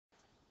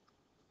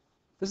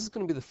This is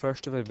going to be the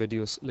first of our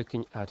videos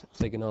looking at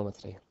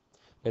trigonometry.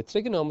 Now,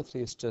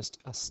 trigonometry is just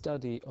a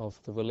study of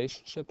the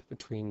relationship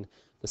between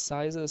the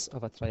sizes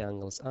of a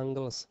triangle's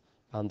angles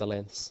and the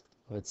lengths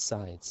of its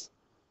sides.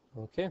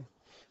 Okay,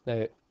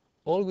 now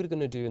all we're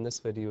going to do in this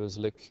video is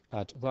look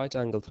at right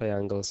angle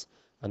triangles,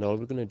 and all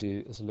we're going to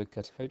do is look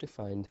at how to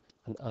find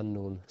an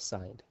unknown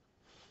side.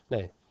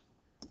 Now,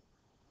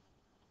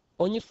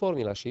 on your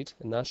formula sheet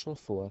in National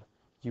 4,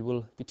 you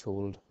will be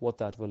told what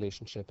that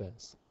relationship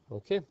is.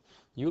 Okay,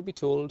 you'll be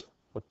told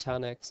what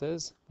tan x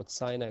is, what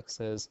sin x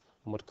is,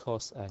 and what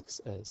cos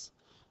x is.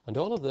 And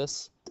all of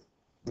this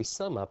we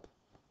sum up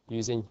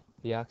using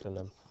the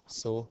acronym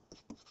SOHCAHTOA.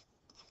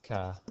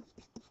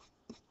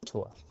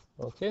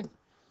 Okay,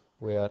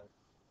 where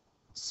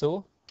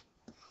SO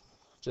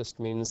just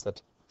means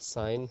that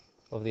sine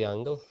of the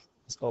angle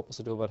is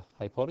opposite over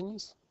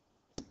hypotenuse.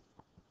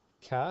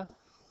 Ka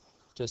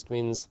just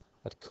means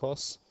that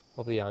cos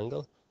of the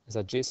angle is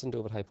adjacent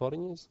over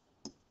hypotenuse,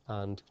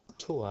 and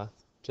toa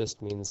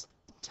just means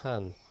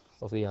tan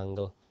of the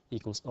angle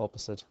equals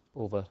opposite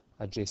over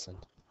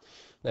adjacent.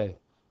 Now,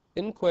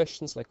 in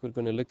questions like we're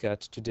going to look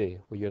at today,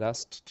 where you're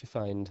asked to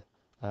find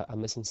a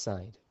missing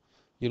side,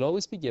 you'll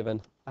always be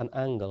given an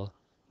angle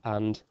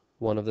and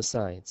one of the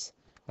sides,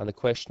 and the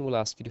question will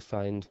ask you to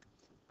find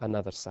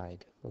another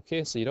side.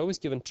 Okay, so you're always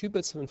given two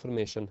bits of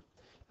information,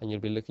 and you'll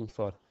be looking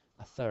for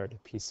a third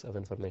piece of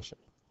information.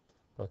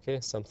 Okay,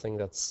 something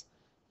that's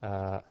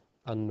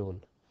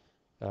unknown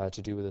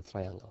to do with a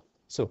triangle.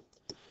 So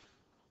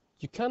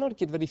you cannot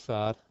get very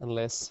far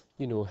unless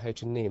you know how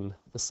to name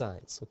the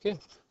sides. Okay,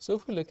 so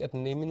if we look at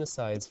naming the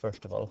sides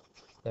first of all,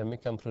 then we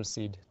can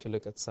proceed to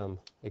look at some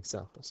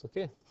examples.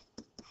 Okay,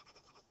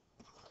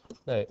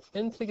 now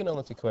in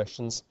trigonometry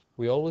questions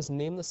we always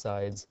name the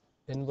sides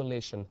in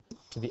relation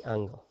to the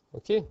angle.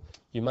 Okay,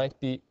 you might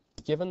be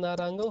given that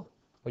angle,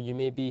 or you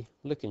may be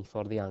looking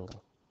for the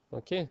angle.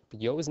 Okay,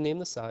 but you always name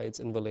the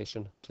sides in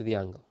relation to the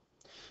angle.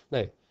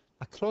 Now,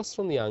 across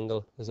from the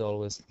angle is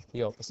always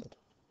the opposite.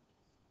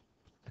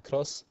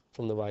 Across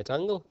from the right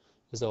angle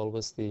is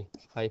always the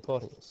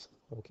hypotenuse.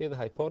 Okay, the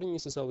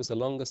hypotenuse is always the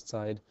longest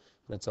side,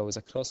 and it's always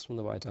across from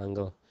the right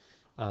angle.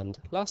 And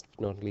last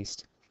but not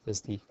least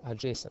is the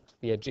adjacent.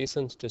 The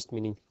adjacent just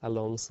meaning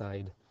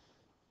alongside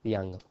the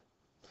angle.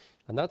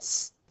 And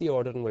that's the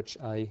order in which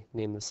I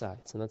name the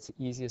sides, and that's the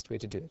easiest way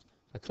to do it.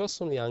 Across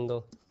from the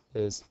angle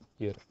is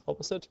your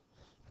opposite,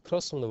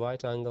 across from the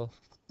right angle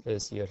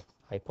is your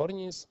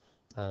hypotenuse,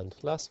 and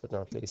last but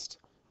not least,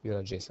 your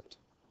adjacent.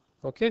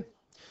 Okay,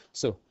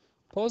 so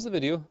pause the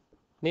video,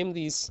 name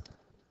these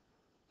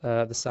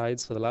the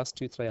sides for the last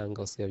two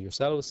triangles there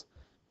yourselves,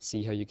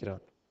 see how you get on.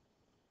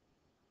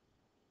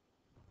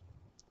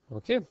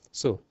 Okay,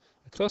 so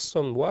across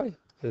from Y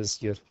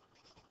is your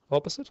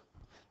opposite,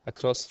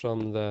 across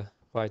from the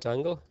right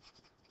angle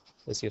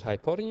is your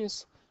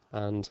hypotenuse,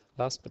 and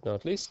last but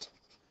not least,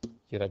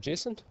 your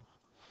adjacent.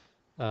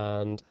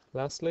 And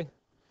lastly,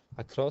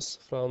 across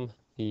from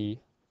the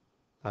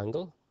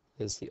angle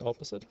is the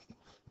opposite,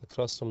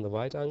 across from the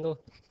right angle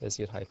is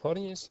your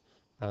hypotenuse,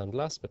 and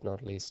last but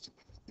not least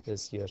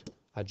is your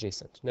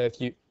adjacent. Now, if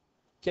you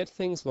get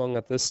things wrong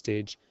at this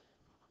stage,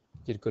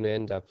 you're going to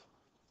end up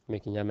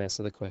making a mess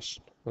of the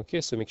question.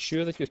 Okay, so make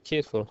sure that you're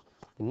careful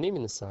in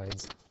naming the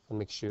sides, and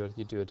make sure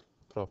you do it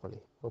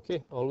properly.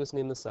 Okay, always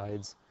name the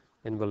sides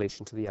in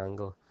relation to the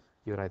angle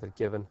you're either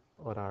given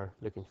or are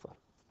looking for.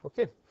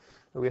 Okay,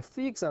 now we have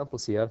three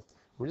examples here.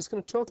 We're just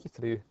going to talk you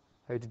through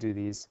how to do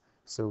these.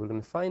 So we're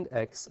going to find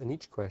x in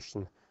each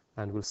question,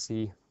 and we'll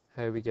see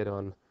how we get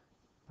on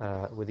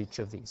with each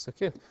of these.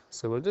 Okay,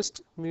 so we'll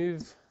just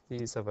move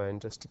these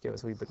around just to give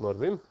us a wee bit more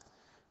room.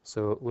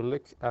 So we'll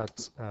look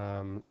at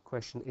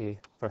question A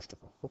first of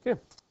all. Okay,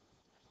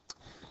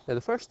 now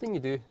the first thing you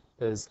do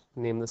is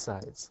name the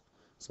sides.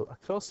 So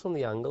across from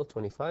the angle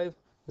 25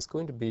 is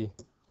going to be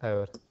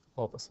our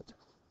opposite.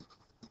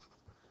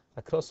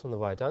 Across from the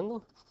right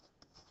angle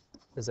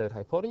is our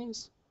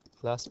hypotenuse,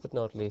 last but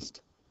not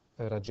least,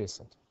 our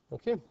adjacent.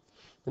 Okay,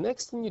 the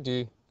next thing you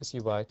do is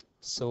you write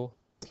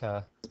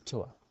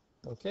SOHCAHTOA.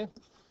 Okay,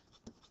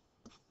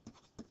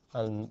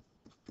 and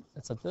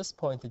it's at this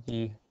point that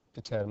you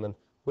determine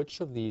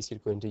which of these you're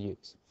going to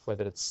use,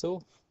 whether it's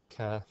SO,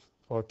 Ka,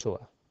 or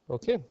TOA.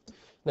 Okay,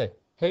 now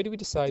how do we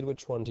decide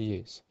which one to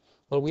use?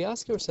 Well, we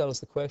ask ourselves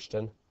the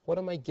question, what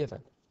am I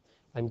given?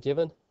 I'm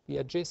given the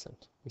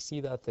adjacent. We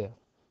see that there.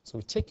 So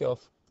we tick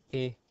off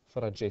A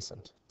for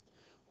adjacent.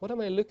 What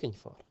am I looking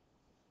for?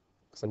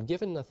 Because I'm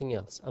given nothing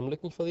else. I'm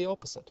looking for the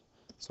opposite.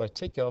 So I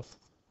tick off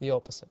the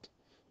opposite.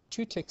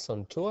 Two ticks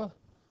on TOA.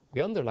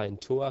 We underline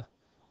TOA,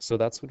 so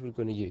that's what we're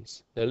going to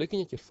use. Now,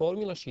 looking at your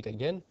formula sheet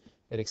again,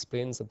 it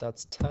explains that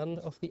that's tan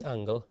of the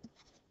angle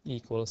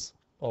equals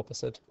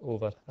opposite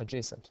over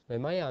adjacent. Now,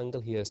 my angle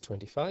here is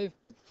 25,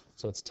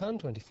 so it's tan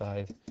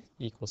 25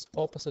 equals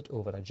opposite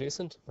over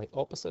adjacent. My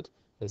opposite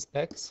is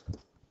x.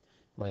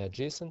 My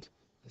adjacent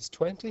is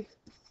 20.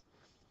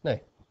 Now,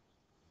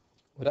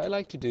 what I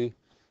like to do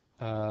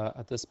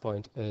at this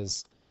point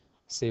is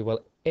say, well,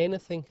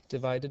 anything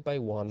divided by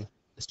 1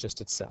 is just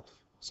itself.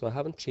 So I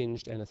haven't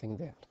changed anything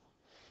there.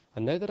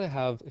 And now that I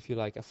have, if you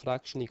like, a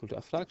fraction equal to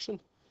a fraction,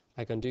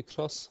 I can do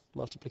cross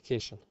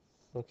multiplication.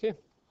 Okay,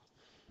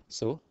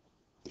 so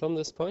from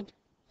this point,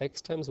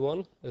 x times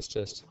 1 is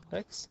just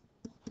x,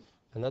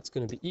 and that's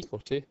going to be equal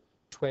to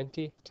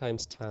 20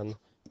 times tan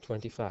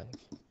 25.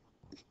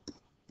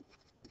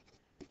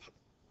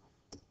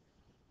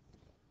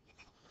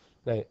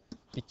 Now,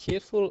 be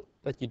careful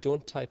that you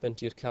don't type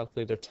into your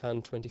calculator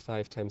tan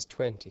 25 times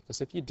 20,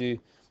 because if you do,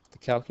 the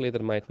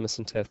calculator might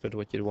misinterpret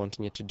what you're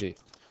wanting it to do.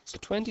 So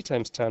 20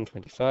 times tan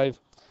 25,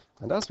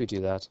 and as we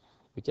do that,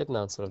 we get an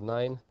answer of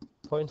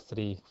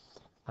 9.3,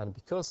 and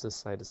because this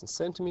side is in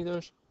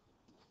centimeters,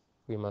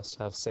 we must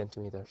have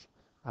centimeters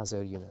as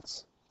our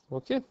units.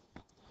 Okay,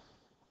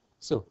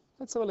 so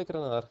let's have a look at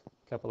another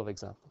couple of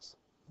examples.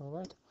 All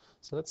right,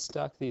 so let's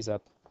stack these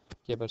up,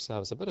 give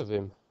ourselves a bit of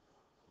room.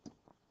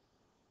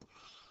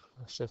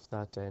 I'll shift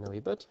that down a wee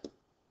bit.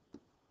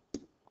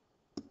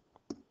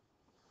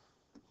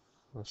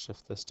 I'll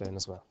shift this down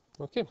as well.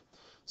 Okay,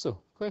 so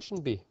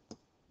question B.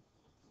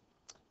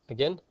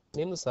 Again,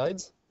 name the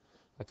sides.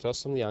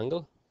 Across from the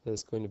angle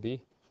is going to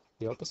be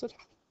the opposite.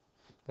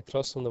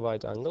 Across from the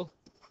right angle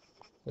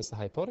is the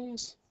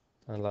hypotenuse.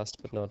 And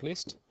last but not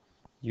least,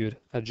 your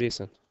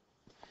adjacent.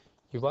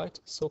 You write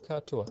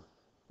SOHCAHTOA.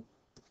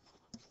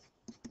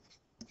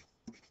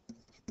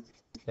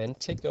 Then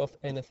tick off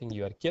anything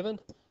you are given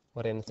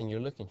or anything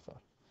you're looking for.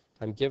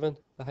 I'm given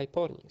the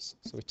hypotenuse,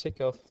 so we tick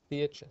off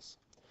the H's.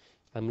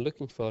 I'm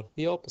looking for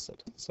the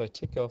opposite, so I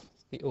tick off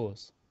the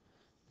O's.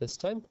 This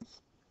time,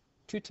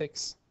 2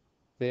 ticks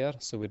there,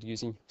 so we're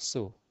using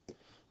SO.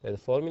 Now the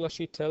formula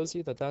sheet tells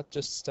you that that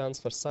just stands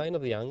for sine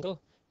of the angle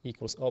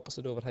equals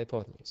opposite over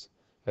hypotenuse.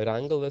 Our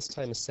angle this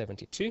time is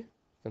 72, you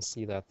can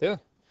see that there.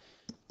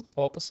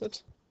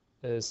 Opposite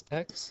is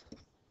x,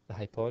 the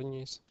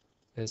hypotenuse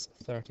is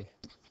 30.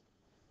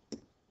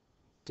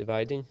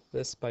 Dividing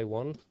this by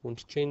 1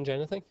 won't change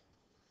anything.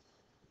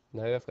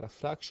 Now I've got a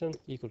fraction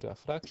equal to a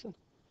fraction.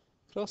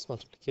 Cross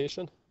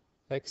multiplication,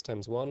 x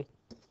times 1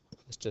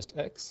 is just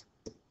x.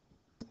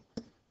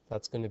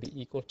 That's going to be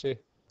equal to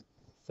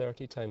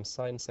 30 times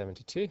sine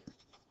 72.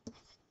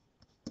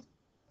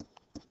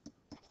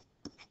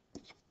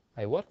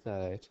 I work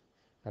that out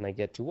and I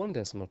get to 1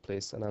 decimal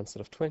place an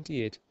answer of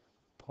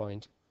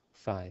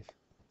 28.5.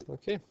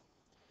 Okay,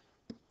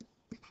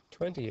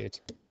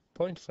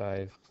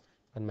 28.5,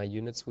 and my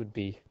units would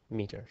be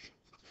meters.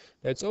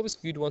 Now it's always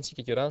good once you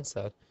get your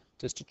answer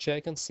just to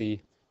check and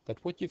see that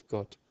what you've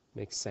got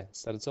makes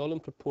sense, that it's all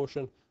in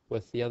proportion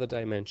with the other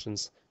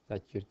dimensions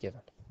that you're given,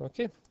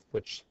 okay,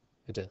 which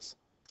it is.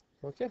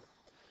 Okay,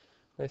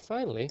 now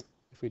finally,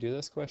 if we do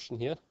this question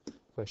here,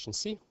 question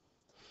C,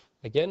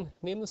 again,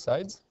 name the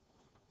sides.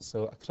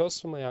 So across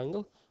from my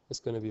angle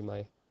is going to be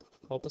my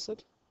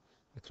opposite,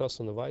 across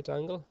from the right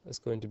angle is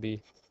going to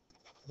be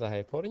the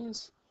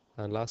hypotenuse,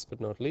 and last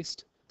but not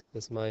least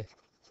is my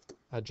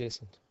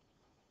adjacent.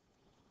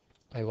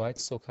 I write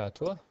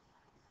SOHCAHTOA.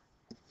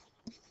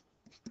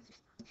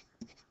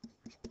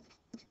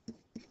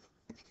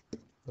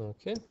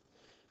 Okay,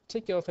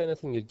 tick off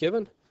anything you're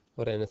given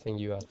or anything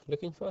you are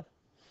looking for.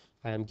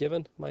 I am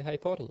given my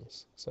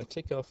hypotenuse, so I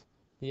tick off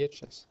the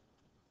H's.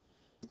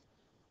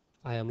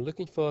 I am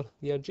looking for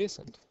the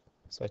adjacent,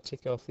 so I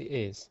tick off the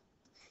A's.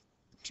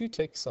 2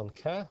 ticks on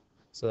K,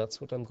 so that's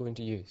what I'm going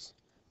to use.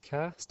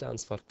 K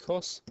stands for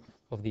cos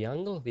of the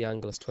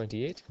angle is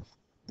 28,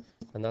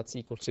 and that's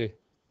equal to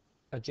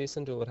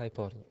adjacent over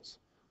hypotenuse.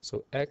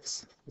 So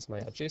x is my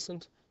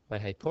adjacent, my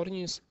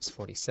hypotenuse is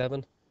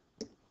 47.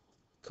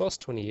 Cos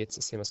 28 is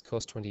the same as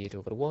cos 28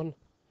 over 1.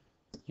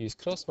 Use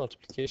cross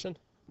multiplication.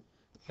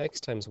 X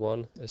times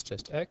 1 is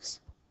just x.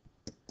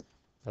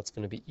 That's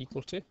going to be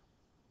equal to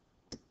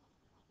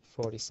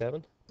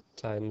 47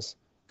 times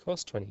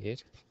cos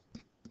 28.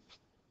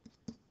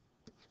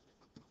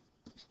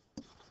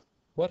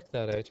 Work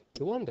that out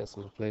to 1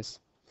 decimal place,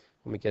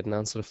 and we get an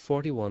answer of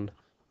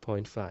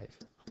 41.5.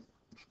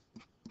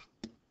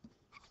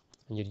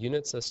 And your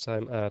units this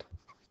time are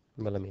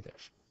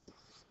millimeters.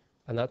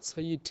 And that's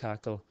how you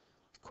tackle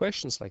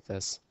questions like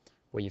this,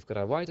 where you've got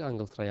a right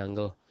angle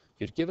triangle,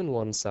 you're given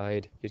one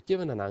side, you're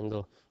given an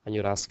angle, and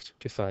you're asked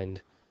to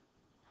find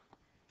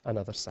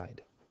another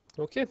side.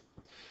 Okay?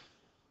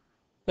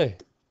 Now,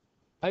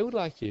 I would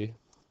like you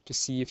to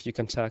see if you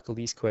can tackle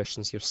these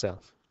questions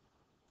yourself.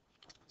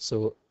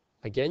 So,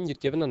 again, you're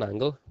given an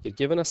angle, you're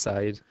given a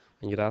side,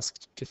 and you're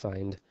asked to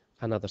find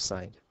another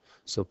side.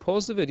 So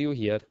pause the video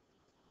here,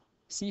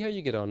 see how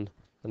you get on,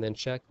 and then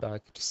check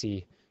back to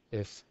see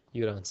if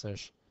your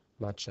answers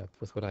match up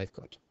with what I've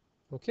got.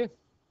 Okay?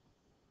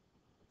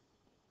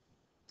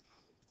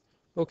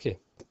 Okay,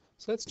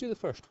 so let's do the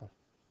first one.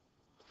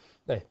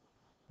 Now,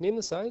 name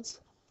the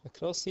sides.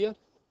 Across here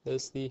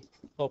is the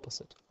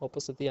opposite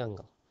the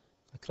angle.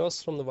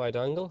 Across from the right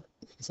angle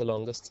is the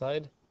longest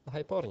side, the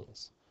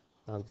hypotenuse.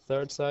 And the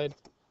third side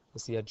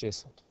is the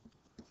adjacent.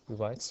 We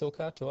write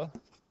SOHCAHTOA.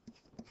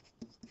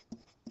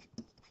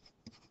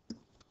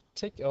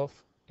 Tick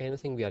off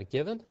anything we are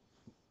given.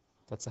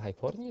 That's the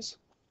hypotenuse.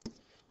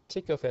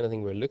 Tick off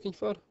anything we're looking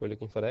for. We're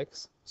looking for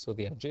x, so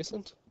the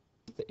adjacent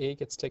the A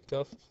gets ticked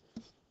off.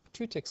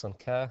 2 ticks on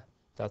K,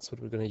 that's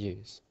what we're going to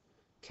use.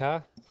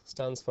 K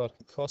stands for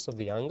cos of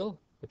the angle,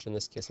 which in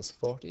this case is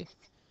 40,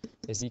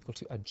 is equal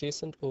to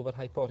adjacent over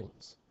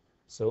hypotenuse.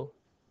 So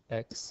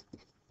x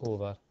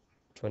over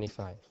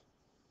 25.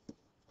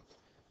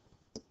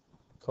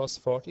 Cos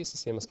 40 is the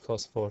same as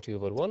cos 40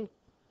 over 1.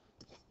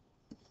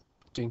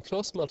 Doing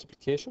cross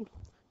multiplication,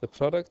 the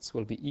products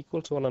will be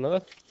equal to one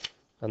another,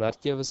 and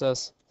that gives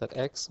us that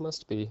x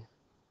must be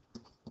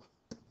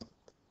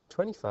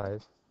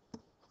 25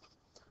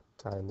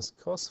 times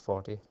cos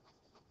 40,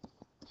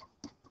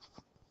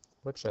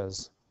 which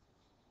is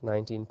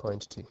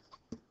 19.2.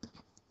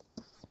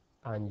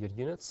 And your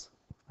units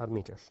are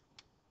meters.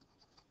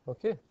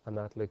 Okay, and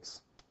that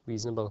looks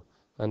reasonable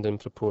and in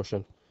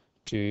proportion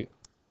to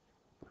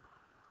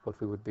what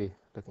we would be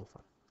looking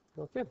for.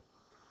 Okay.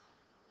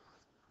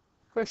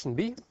 Question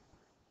B,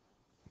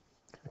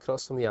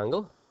 across from the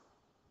angle.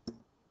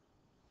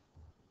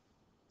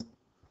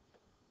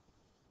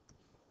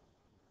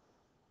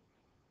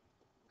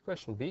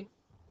 Question B,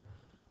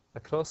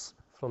 across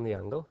from the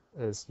angle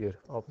is your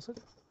opposite.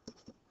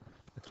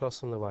 Across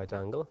from the right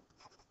angle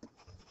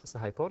is the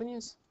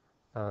hypotenuse,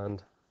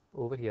 and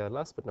over here,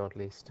 last but not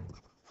least,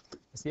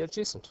 is the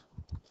adjacent.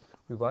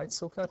 We write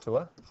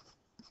SOHCAHTOA.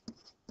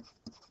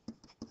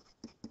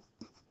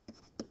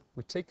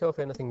 We take off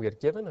anything we are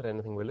given or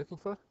anything we're looking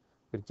for.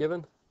 We're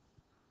given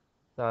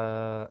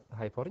the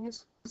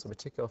hypotenuse, so we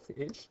take off the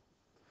h.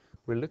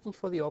 We're looking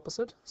for the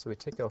opposite, so we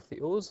take off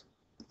the o's.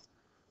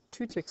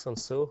 2 ticks on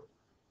so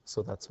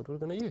that's what we're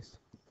going to use.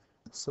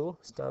 So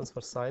stands for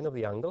sine of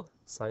the angle,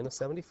 sine of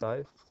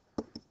 75,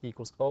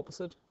 equals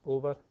opposite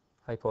over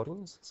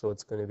hypotenuse, so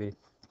it's going to be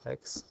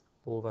x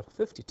over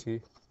 52.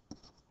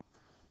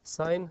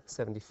 Sine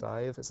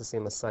 75 is the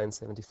same as sine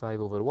 75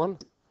 over 1,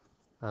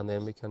 and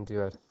then we can do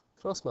our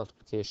cross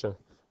multiplication.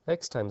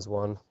 X times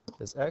 1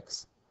 is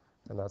x,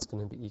 and that's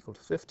going to be equal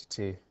to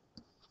 52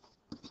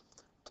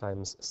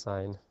 times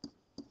sine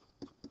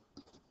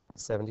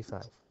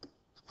 75.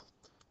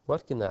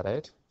 Working that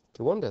out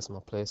to one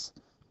decimal place,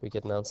 we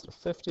get an answer of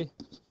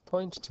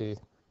 50.2,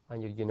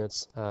 and your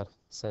units are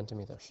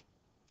centimeters.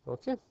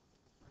 Okay.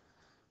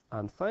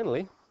 And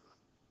finally,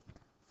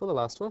 for the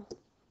last one,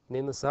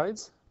 name the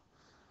sides.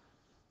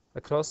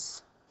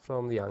 Across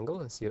from the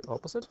angle is your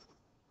opposite.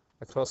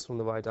 Across from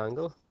the right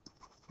angle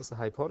is the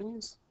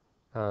hypotenuse.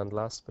 And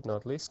last but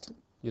not least,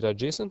 your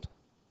adjacent.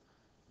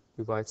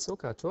 We write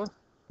SOHCAHTOA.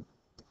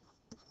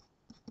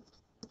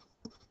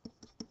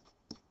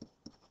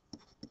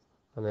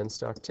 And then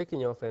start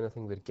ticking off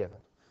anything we're given.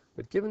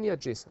 We're given the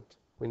adjacent.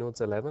 We know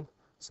it's 11,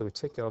 so we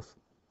tick off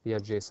the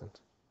adjacent.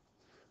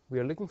 We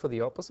are looking for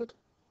the opposite,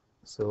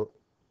 so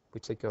we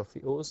tick off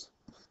the O's.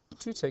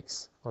 2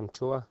 ticks on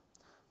TOA.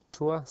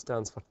 TOA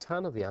stands for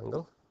tan of the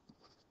angle.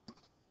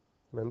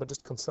 Remember,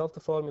 just consult the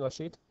formula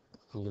sheet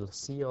and you'll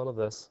see all of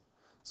this.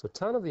 So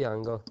tan of the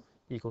angle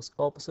equals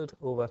opposite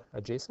over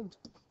adjacent.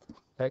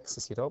 X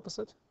is your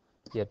opposite.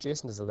 The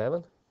adjacent is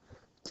 11.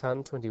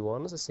 Tan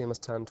 21 is the same as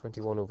tan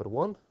 21 over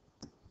 1.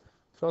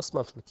 Cross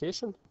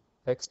multiplication,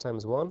 x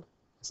times 1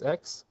 is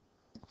x,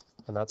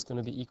 and that's going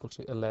to be equal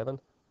to 11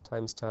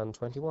 times tan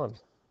 21.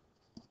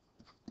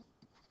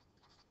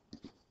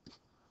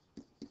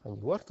 And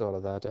you work all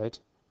of that out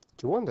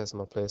to one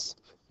decimal place,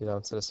 your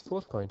answer is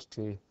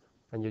 4.2,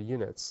 and your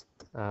units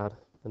are,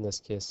 in this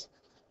case,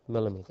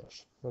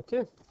 millimeters.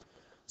 Okay,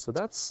 so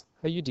that's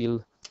how you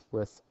deal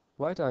with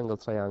right angle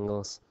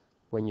triangles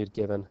when you're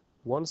given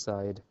one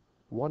side,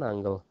 one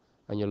angle,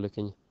 and you're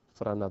looking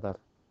for another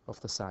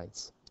of the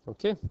sides.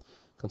 Okay,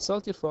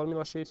 consult your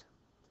formula sheet,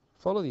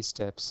 follow these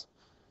steps,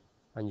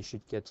 and you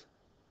should get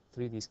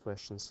through these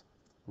questions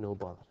no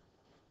bother.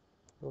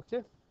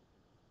 Okay.